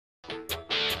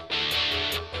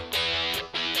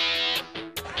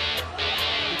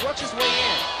his way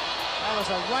in. That was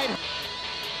a right.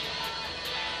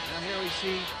 Now here we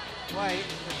see why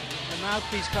the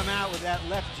mouthpiece come out with that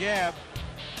left jab.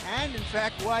 And in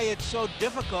fact, why it's so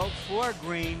difficult for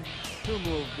Green to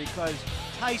move, because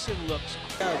Tyson looks.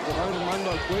 Te va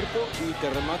remando al cuerpo y te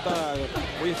remata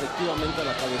muy efectivamente a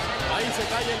la cabeza. Ahí se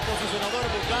cae el posicionador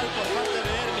bucal por parte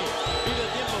de Ernie. Pide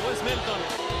tiempo Wes Melton.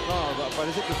 No,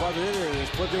 parece que fue a ver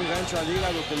después de un gancho al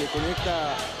hígado que le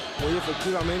conecta muy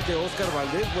efectivamente Oscar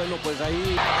Valdez. Bueno, pues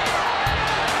ahí.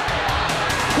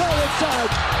 Well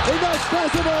inside. He knocks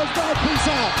Casanov's mouthpiece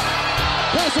out.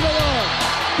 Casanova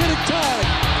getting tied.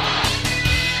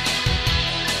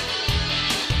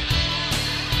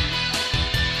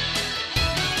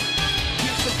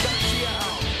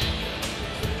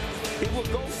 He will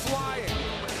go flying.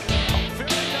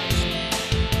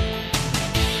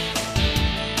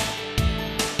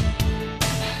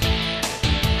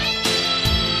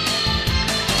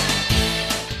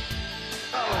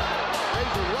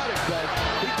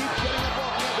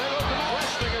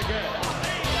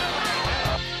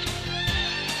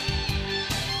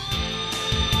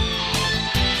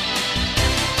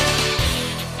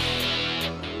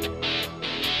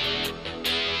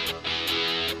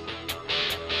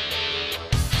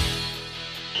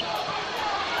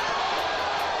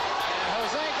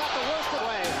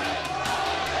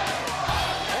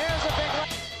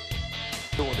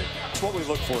 That's what we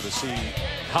look for, to see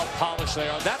how polished they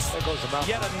are. That's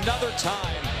yet another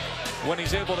time when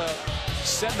he's able to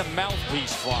send the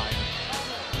mouthpiece flying.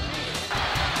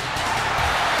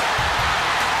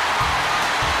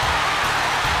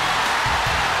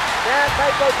 Dan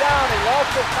might go down. He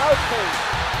lost his mouthpiece.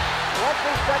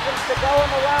 20 seconds to go in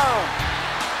the round.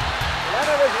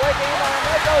 Leonard is waking him, and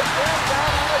there goes Dan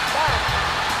down on his back.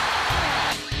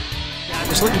 I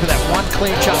was looking for that one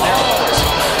clean shot.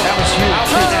 That was huge.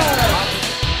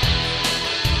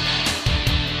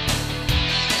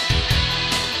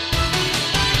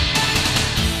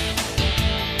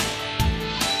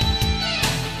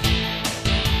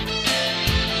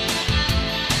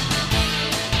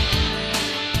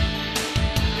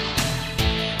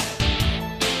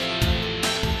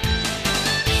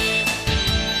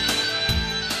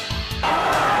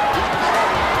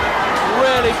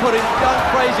 Really putting Gun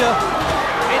Frazier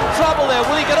in trouble there.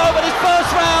 Will he get over this first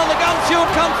round? The gun shield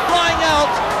comes flying out.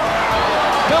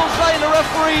 Mills Lane, the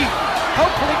referee,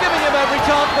 hopefully giving him every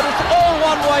chance, but it's all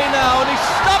one way now, and he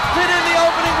stopped it in the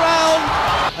opening round.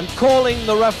 And calling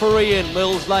the referee in,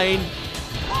 Mills Lane.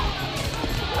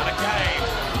 And again,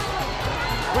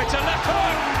 with a left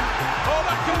hook. Oh,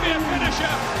 that could be a finisher.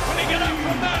 Will he get up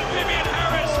from that? Vivian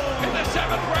Harris in the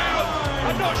 7th round.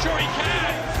 I'm not sure he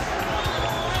can.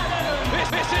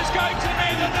 This is going to be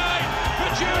the night for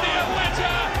Junior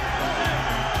Witter.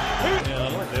 Yeah, I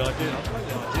like the idea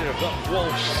of that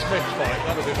Walsh-Smith fight.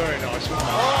 That would be very nice, wouldn't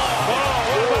it? Oh,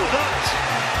 what about that?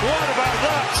 What about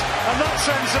that? And that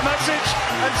sends a message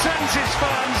and sends his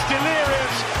fans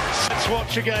delirious. Let's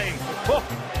watch again. Oh.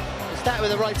 Start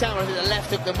with the right arm. I think the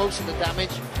left hook did most of the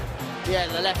damage. Yeah,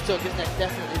 the left hook, isn't it?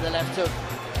 Definitely the left hook.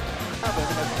 Had 5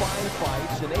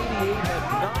 fights, in 88 had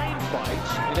 9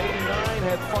 fights, in 89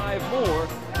 had 5 more,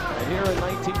 and here in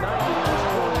 1990 he was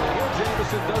 4. Here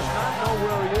Jamison does not know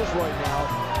where he is right now.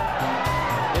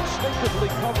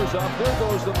 Instinctively covers up. There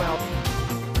goes the mountain.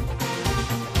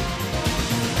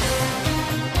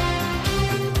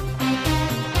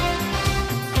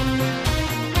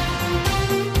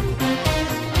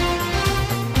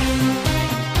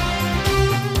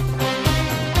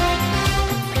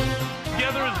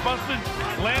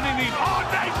 Landing these. Oh,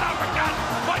 nice uppercut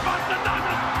by Buster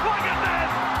Douglas. Look at this.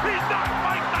 He's knocked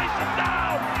Mike Tyson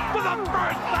down for the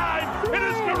first time in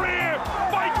his career.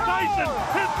 Mike Tyson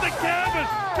hits the canvas.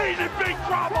 He's in big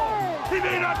trouble. He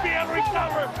may not be able to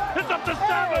recover. It's up to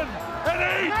 7 and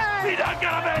 8. He's not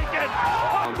going to make it.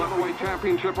 The featherweight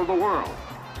championship of the world.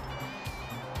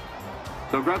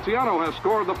 So Graziano has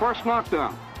scored the first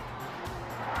knockdown.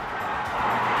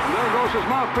 And there goes his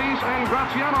mouthpiece, and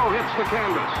Graziano hits the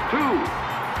canvas. 2,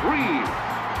 3,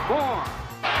 4.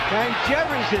 Can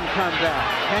Jefferson come back?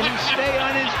 Can he stay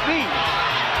on his feet?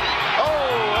 Oh,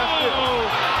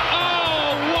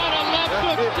 what a left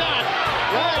hook shot.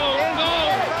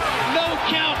 No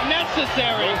count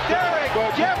necessary. Derek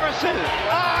Jefferson,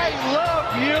 I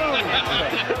love you.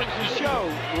 Show,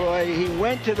 Roy, he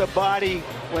went to the body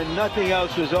when nothing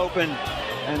else was open,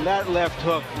 and that left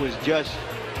hook was just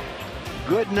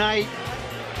good night.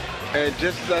 And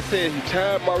just as I said, he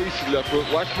timed Maurice's left hook.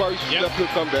 Watch Maurice's left hook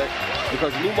come back,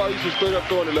 because he knew Maurice was straight up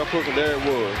throwing the left hook, and there it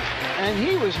was. And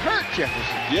he was hurt,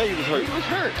 Jefferson. Yeah, he was hurt. He was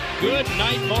hurt. Good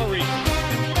night, Maurice.